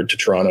over to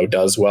Toronto,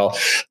 does well.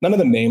 None of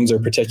the names are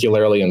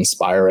particularly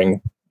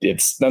inspiring.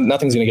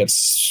 Nothing's going to get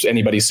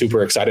anybody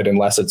super excited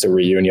unless it's a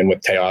reunion with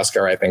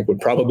Teoscar. I think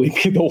would probably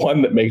be the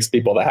one that makes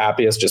people the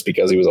happiest, just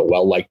because he was a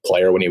well-liked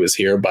player when he was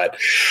here. But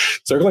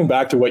circling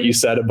back to what you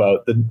said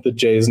about the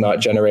Jays not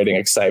generating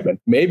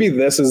excitement, maybe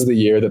this is the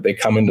year that they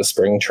come into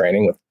spring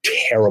training with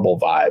terrible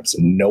vibes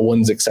and no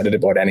one's excited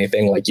about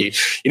anything. Like,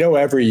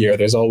 every year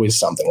there's always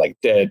something. Like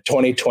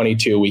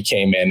 2022, we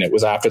came in, it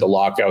was after the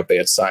lockout. They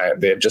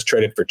had just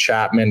traded for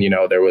Chapman.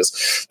 There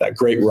was that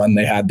great run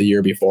they had the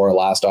year before,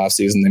 last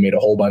offseason. They made a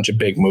whole bunch of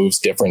big moves,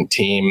 different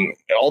team.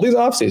 All these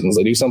off seasons,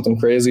 they do something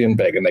crazy and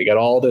big and they get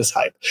all this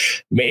hype.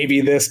 Maybe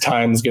this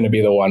time's going to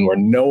be the one where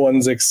no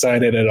one's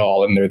excited at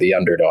all and they're the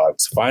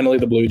underdogs. Finally,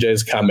 the Blue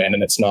Jays come in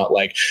and it's not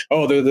like,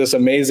 oh, they're this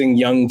amazing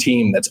young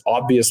team that's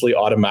obviously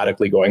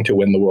automatically going to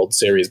win the World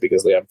Series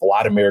because they have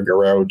Vladimir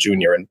Guerrero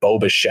Jr. and Bo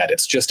Bichette.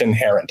 It's just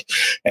inherent.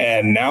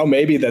 And now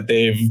maybe that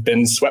they've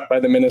been swept by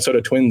the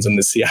Minnesota Twins and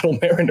the Seattle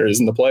Mariners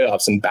in the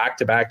playoffs in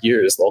back-to-back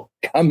years, they'll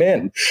come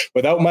in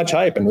without much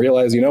hype and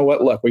realize,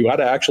 look, we got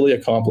to actually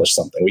accomplish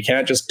something. We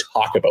can't just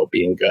talk about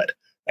being good.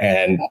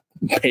 And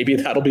maybe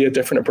that'll be a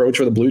different approach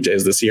for the Blue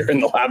Jays this year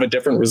and they'll have a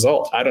different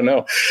result. I don't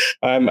know.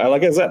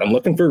 Like I said, I'm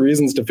looking for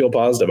reasons to feel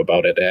positive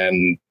about it.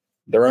 And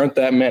there aren't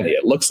that many.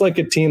 It looks like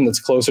a team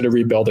that's closer to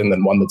rebuilding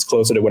than one that's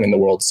closer to winning the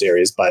World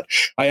Series. But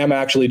I am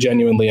actually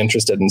genuinely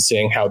interested in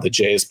seeing how the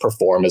Jays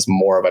perform as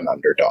more of an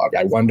underdog.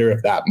 I wonder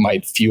if that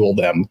might fuel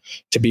them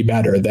to be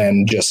better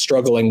than just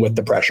struggling with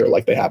the pressure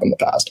like they have in the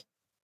past.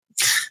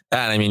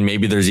 And I mean,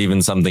 maybe there's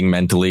even something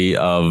mentally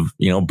of,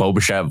 Bo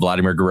Bichette,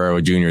 Vladimir Guerrero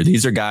Jr.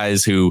 These are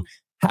guys who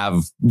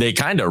they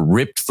kind of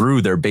ripped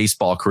through their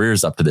baseball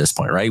careers up to this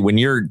point, right? When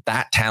you're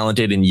that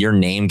talented and your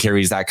name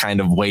carries that kind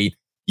of weight,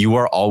 you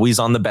are always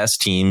on the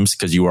best teams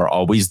because you are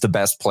always the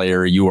best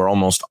player. You are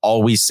almost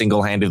always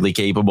single-handedly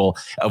capable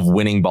of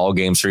winning ball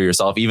games for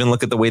yourself. Even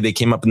look at the way they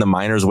came up in the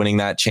minors, winning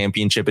that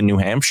championship in New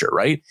Hampshire,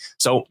 right?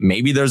 So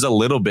maybe there's a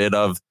little bit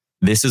of,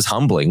 this is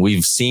humbling.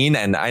 We've seen,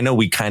 and I know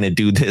we kind of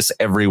do this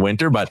every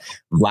winter, but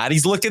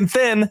Vladdy's looking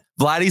thin.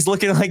 Vladdy's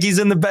looking like he's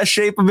in the best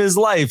shape of his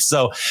life.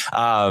 So,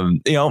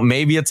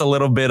 maybe it's a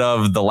little bit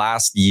of the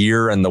last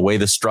year and the way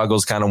the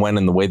struggles kind of went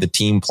and the way the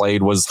team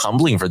played was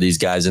humbling for these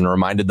guys and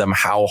reminded them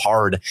how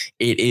hard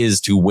it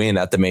is to win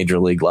at the major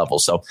league level.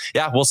 So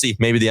yeah, we'll see.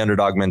 Maybe the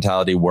underdog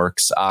mentality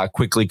works.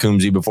 Quickly,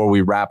 Coombsy, before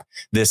we wrap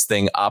this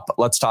thing up,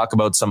 let's talk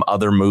about some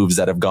other moves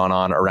that have gone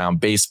on around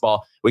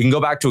baseball. We can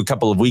go back to a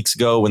couple of weeks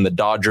ago when the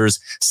Dodgers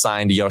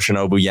signed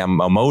Yoshinobu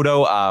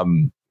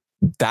Yamamoto.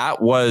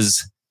 That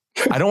was,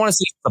 I don't want to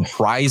say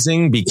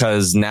surprising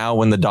because now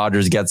when the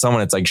Dodgers get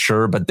someone, it's like,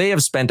 sure, but they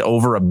have spent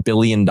over $1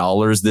 billion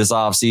this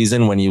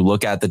offseason. When you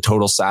look at the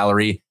total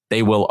salary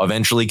they will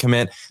eventually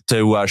commit to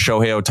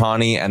Shohei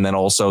Ohtani and then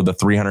also the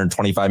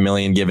 $325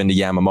 million given to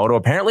Yamamoto.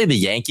 Apparently the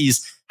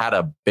Yankees had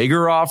a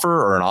bigger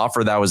offer or an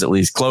offer that was at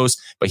least close,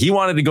 but he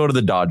wanted to go to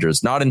the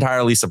Dodgers. Not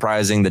entirely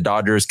surprising. The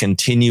Dodgers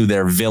continue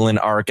their villain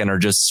arc and are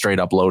just straight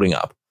up loading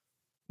up.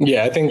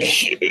 Yeah, I think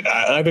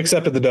I've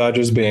accepted the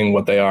Dodgers being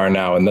what they are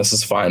now, and this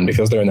is fine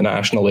because they're in the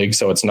National League,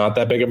 so it's not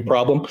that big of a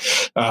problem.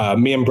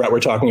 Me and Brett were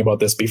talking about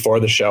this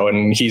before the show,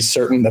 and he's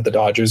certain that the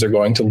Dodgers are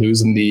going to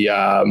lose in the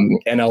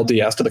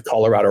NLDS to the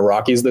Colorado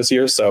Rockies this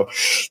year, so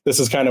this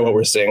is kind of what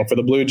we're seeing. For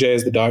the Blue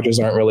Jays, the Dodgers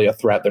aren't really a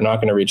threat. They're not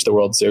going to reach the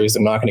World Series.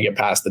 They're not going to get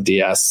past the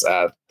DS.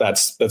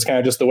 That's kind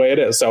of just the way it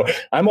is. So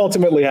I'm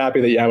ultimately happy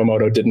that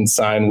Yamamoto didn't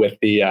sign with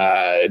the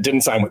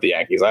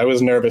Yankees. I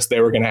was nervous they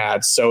were going to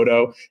add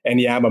Soto and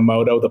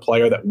Yamamoto, the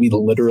player that we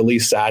literally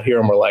sat here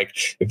and were like,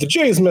 if the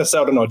Jays miss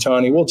out on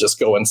Ohtani, we'll just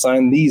go and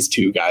sign these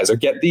two guys or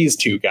get these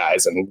two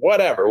guys and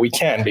whatever we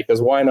can,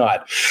 because why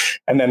not?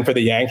 And then for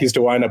the Yankees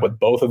to wind up with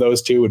both of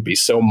those two would be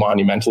so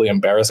monumentally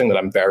embarrassing that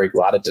I'm very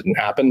glad it didn't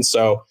happen.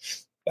 So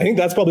I think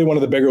that's probably one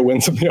of the bigger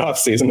wins of the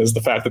offseason is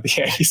the fact that the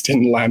Yankees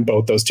didn't land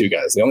both those two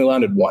guys. They only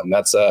landed one.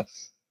 That's a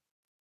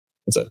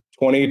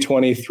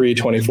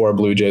 2023-24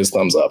 Blue Jays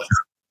thumbs up.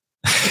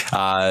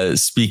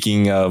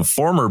 Speaking of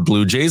former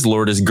Blue Jays,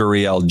 Lourdes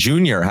Gurriel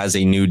Jr. has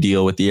a new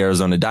deal with the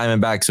Arizona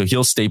Diamondbacks, so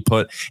he'll stay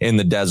put in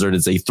the desert.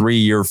 It's a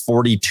 3-year,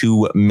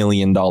 $42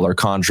 million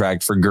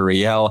contract for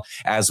Gurriel.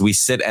 As we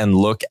sit and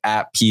look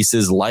at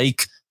pieces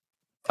like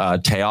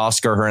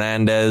Teoscar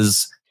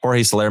Hernandez,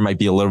 Jorge Soler might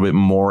be a little bit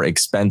more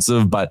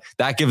expensive, but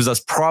that gives us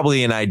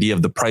probably an idea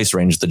of the price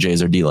range the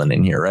Jays are dealing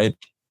in here, right?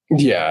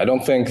 Yeah, I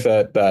don't think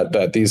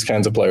that these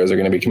kinds of players are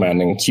going to be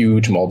commanding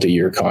huge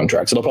multi-year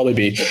contracts. It'll probably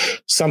be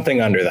something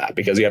under that,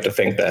 because you have to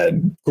think that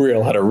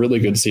Gurriel had a really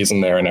good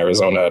season there in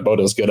Arizona, about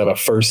as good of a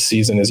first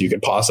season as you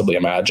could possibly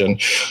imagine.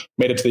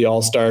 Made it to the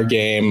All-Star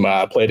game,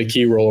 played a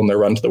key role in their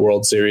run to the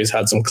World Series,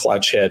 had some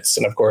clutch hits.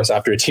 And of course,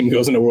 after a team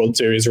goes in a World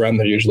Series run,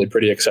 they're usually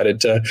pretty excited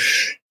to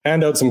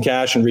hand out some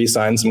cash and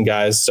re-sign some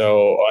guys.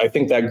 So I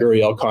think that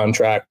Gurriel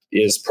contract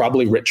is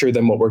probably richer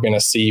than what we're going to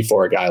see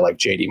for a guy like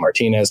JD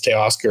Martinez,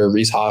 Teoscar,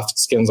 Rhys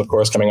Hoskins, of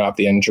course, coming off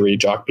the injury.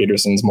 Jock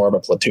Peterson's more of a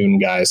platoon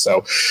guy,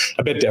 so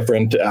a bit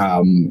different.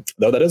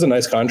 Though that is a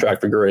nice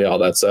contract for Gurriel.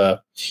 That's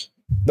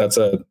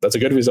a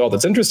good result.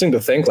 It's interesting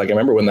to think, like, I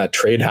remember when that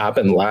trade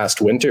happened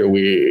last winter,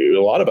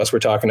 a lot of us were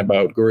talking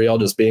about Gurriel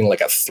just being like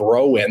a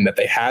throw-in that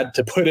they had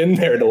to put in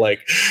there to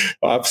like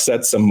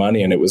offset some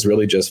money, and it was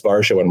really just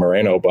Varsho and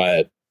Moreno.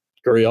 But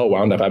Gurriel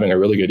wound up having a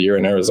really good year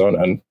in Arizona,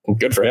 and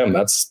good for him.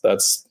 That's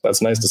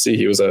nice to see.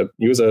 He was a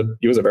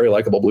very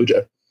likable Blue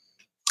Jay.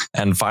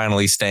 And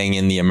finally, staying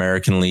in the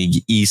American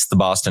League East, the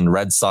Boston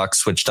Red Sox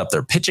switched up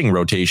their pitching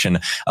rotation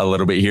a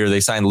little bit here.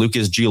 They signed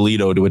Lucas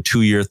Giolito to a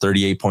 2-year,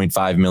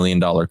 $38.5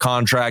 million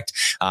contract,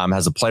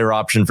 has a player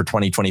option for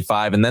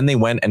 2025. And then they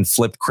went and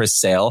flipped Chris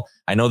Sale.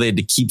 I know they had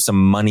to keep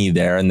some money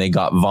there, and they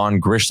got Vaughn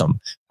Grissom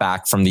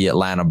back from the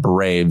Atlanta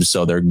Braves.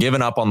 So they're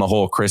giving up on the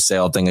whole Chris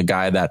Sale thing, a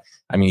guy that,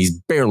 I mean, he's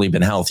barely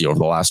been healthy over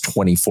the last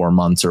 24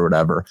 months or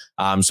whatever.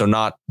 So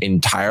not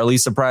entirely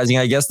surprising,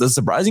 I guess. The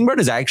surprising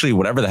part is actually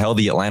whatever the hell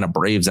the Atlanta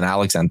Braves and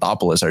Alex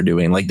Anthopoulos are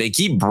doing. Like, they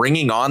keep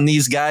bringing on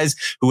these guys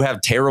who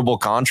have terrible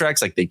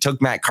contracts. Like, they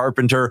took Matt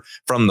Carpenter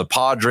from the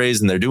Padres,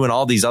 and they're doing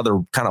all these other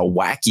kind of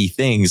wacky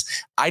things.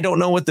 I don't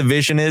know what the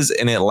vision is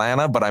in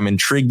Atlanta, but I'm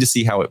intrigued to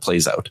see how it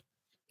plays out.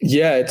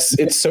 Yeah,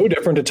 it's so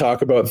different to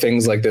talk about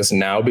things like this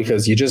now,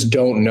 because you just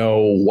don't know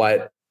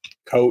what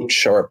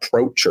coach or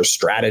approach or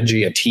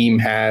strategy a team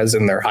has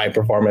in their high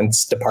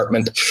performance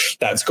department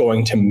that's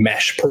going to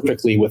mesh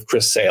perfectly with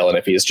Chris Sale. And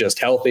if he's just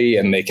healthy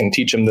and they can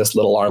teach him this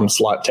little arm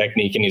slot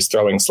technique and he's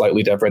throwing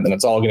slightly different, then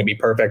it's all going to be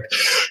perfect.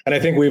 And I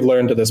think we've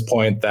learned to this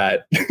point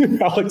that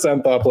Alex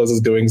Anthopoulos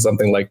is doing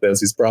something like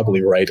this. He's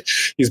probably right.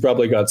 He's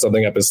probably got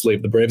something up his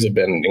sleeve. The Braves have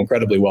been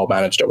incredibly well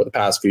managed over the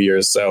past few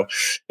years. So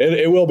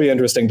it will be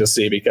interesting to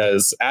see,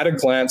 because at a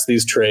glance,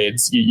 these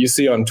trades, you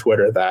see on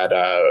Twitter that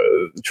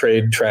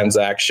trade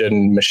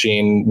transaction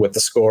machine with the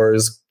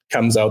scores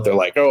comes out. They're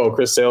like, oh,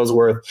 Chris Sale's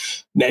worth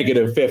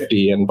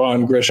 -50 and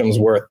Vaughn Grisham's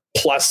worth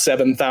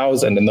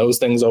 +7,000. And those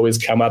things always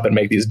come up and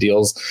make these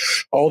deals,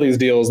 all these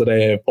deals that I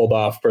have pulled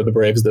off for the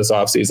Braves this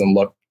offseason,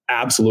 look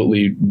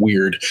absolutely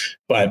weird.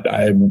 But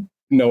I'm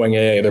knowing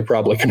AA, they're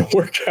probably going to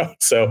work out.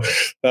 So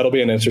that'll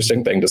be an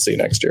interesting thing to see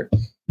next year.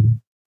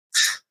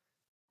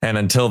 And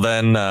until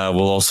then,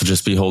 we'll also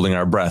just be holding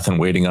our breath and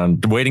waiting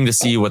to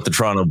see what the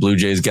Toronto Blue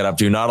Jays get up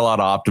to. Not a lot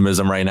of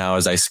optimism right now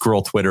as I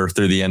scroll Twitter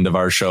through the end of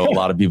our show. A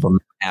lot of people are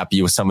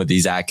happy with some of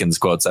these Atkins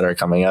quotes that are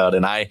coming out.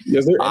 And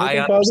is there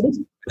anything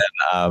positive?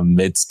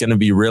 It's going to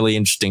be really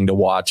interesting to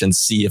watch and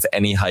see if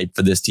any hype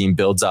for this team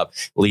builds up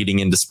leading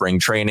into spring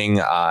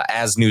training.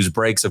 As news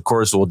breaks, of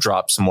course, we'll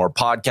drop some more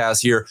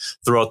podcasts here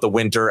throughout the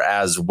winter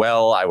as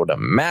well. I would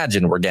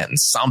imagine we're getting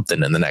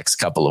something in the next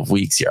couple of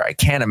weeks here. I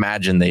can't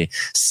imagine they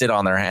sit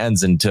on their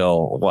hands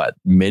until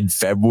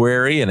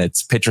mid-February, and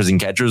it's pitchers and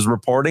catchers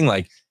reporting.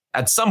 Like,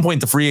 at some point,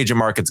 the free agent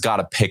market's got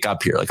to pick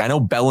up here. Like, I know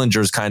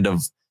Bellinger's kind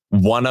of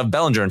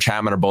Bellinger and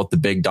Chapman are both the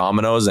big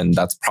dominoes, and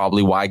that's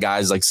probably why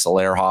guys like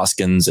Soler,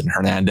 Hoskins, and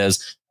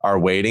Hernandez are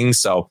waiting.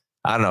 So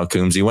I don't know,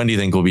 Coombsy, when do you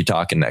think we'll be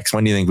talking next?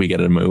 When do you think we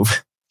get a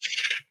move?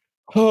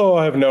 Oh,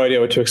 I have no idea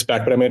what to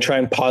expect, but I'm going to try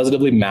and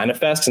positively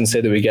manifest and say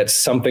that we get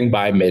something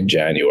by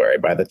mid-January.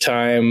 By the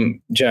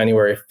time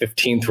January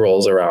 15th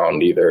rolls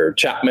around, either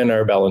Chapman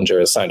or Bellinger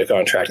has signed a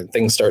contract and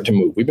things start to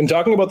move. We've been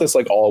talking about this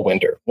like all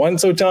winter.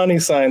 Once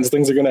Ohtani signs,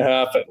 things are going to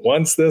happen.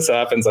 Once this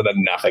happens, and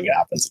then nothing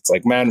happens. It's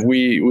like, man,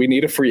 we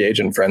need a free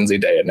agent frenzy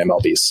day in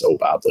MLB so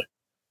badly.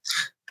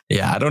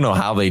 Yeah, I don't know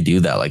how they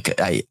do that.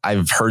 Like,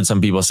 I've heard some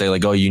people say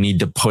like, oh, you need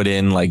to put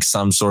in like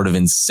some sort of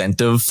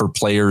incentive for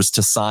players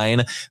to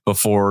sign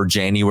before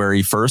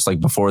January 1st,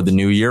 like before the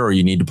new year, or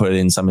you need to put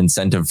in some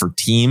incentive for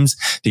teams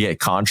to get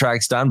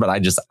contracts done. But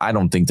I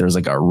don't think there's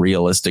like a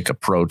realistic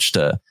approach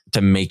to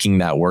making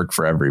that work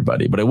for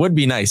everybody. But it would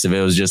be nice if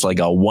it was just like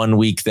a 1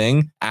 week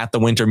thing at the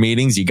winter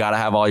meetings. You got to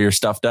have all your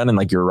stuff done and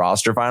like your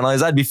roster finalized.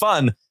 That'd be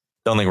fun.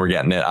 Don't think we're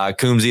getting it.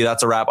 Coombsy,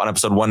 that's a wrap on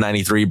episode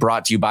 193,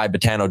 brought to you by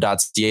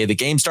Betano.ca. The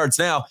game starts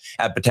now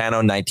at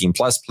Betano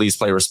 19+. Please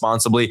play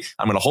responsibly.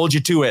 I'm going to hold you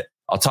to it.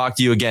 I'll talk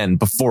to you again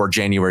before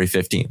January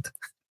 15th.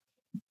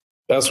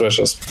 Best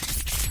wishes.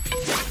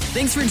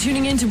 Thanks for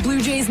tuning in to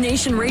Blue Jays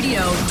Nation Radio.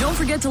 Don't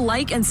forget to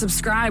like and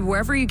subscribe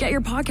wherever you get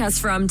your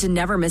podcasts from to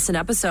never miss an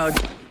episode.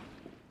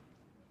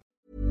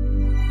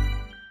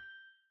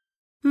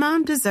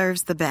 Mom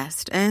deserves the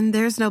best, and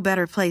there's no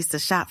better place to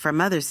shop for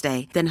Mother's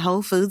Day than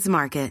Whole Foods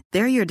Market.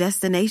 They're your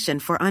destination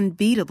for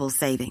unbeatable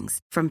savings,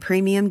 from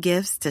premium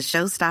gifts to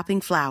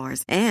show-stopping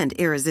flowers and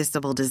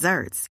irresistible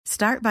desserts.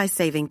 Start by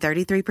saving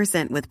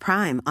 33% with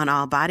Prime on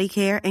all body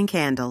care and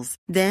candles.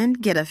 Then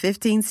get a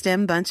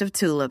 15-stem bunch of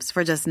tulips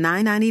for just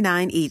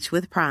 $9.99 each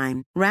with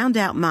Prime. Round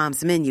out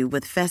Mom's menu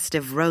with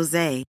festive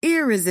rosé,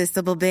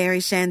 irresistible berry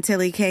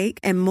chantilly cake,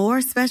 and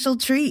more special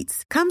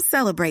treats. Come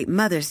celebrate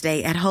Mother's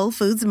Day at Whole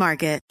Foods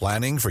Market.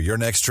 Planning for your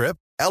next trip?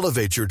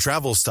 Elevate your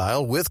travel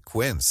style with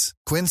Quince.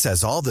 Quince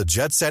has all the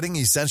jet-setting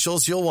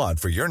essentials you'll want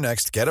for your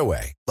next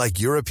getaway,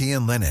 like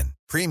European linen,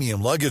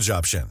 premium luggage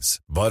options,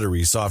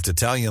 buttery soft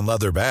Italian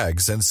leather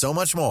bags, and so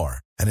much more.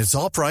 And it's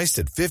all priced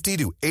at 50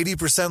 to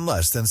 80%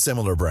 less than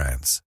similar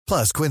brands.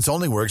 Plus, Quince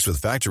only works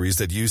with factories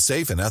that use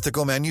safe and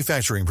ethical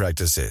manufacturing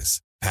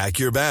practices. Pack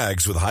your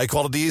bags with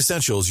high-quality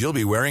essentials you'll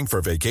be wearing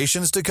for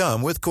vacations to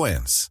come with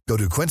Quince. Go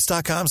to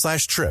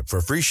quince.com/trip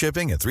for free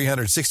shipping and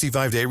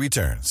 365-day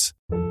returns.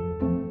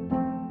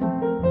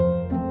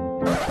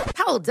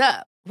 Hold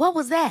up. What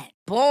was that?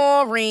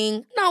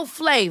 Boring. No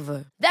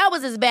flavor. That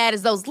was as bad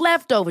as those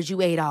leftovers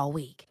you ate all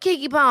week.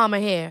 Keke Palmer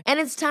here, and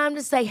it's time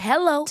to say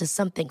hello to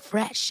something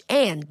fresh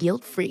and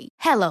guilt-free.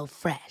 Hello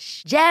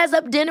Fresh. Jazz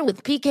up dinner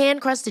with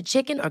pecan-crusted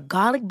chicken or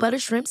garlic butter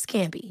shrimp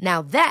scampi.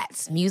 Now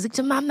that's music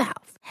to my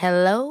mouth.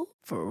 Hello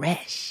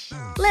Fresh.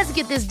 Let's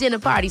get this dinner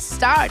party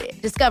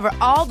started. Discover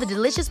all the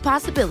delicious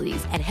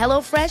possibilities at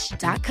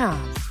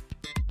hellofresh.com.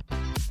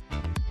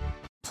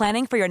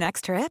 Planning for your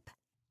next trip?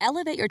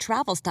 Elevate your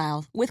travel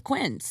style with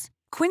Quince.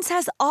 Quince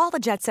has all the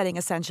jet-setting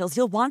essentials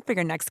you'll want for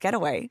your next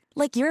getaway,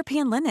 like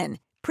European linen,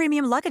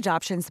 premium luggage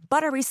options,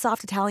 buttery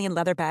soft Italian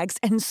leather bags,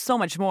 and so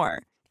much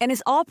more. And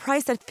is all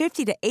priced at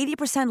 50 to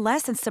 80%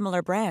 less than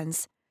similar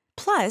brands.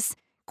 Plus,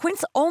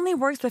 Quince only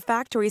works with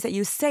factories that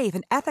use safe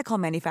and ethical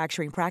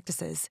manufacturing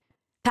practices.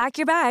 Pack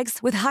your bags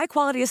with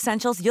high-quality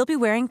essentials you'll be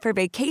wearing for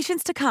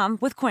vacations to come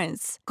with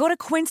Quince. Go to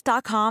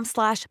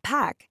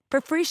quince.com/pack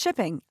for free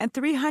shipping and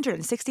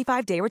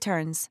 365-day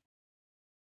returns.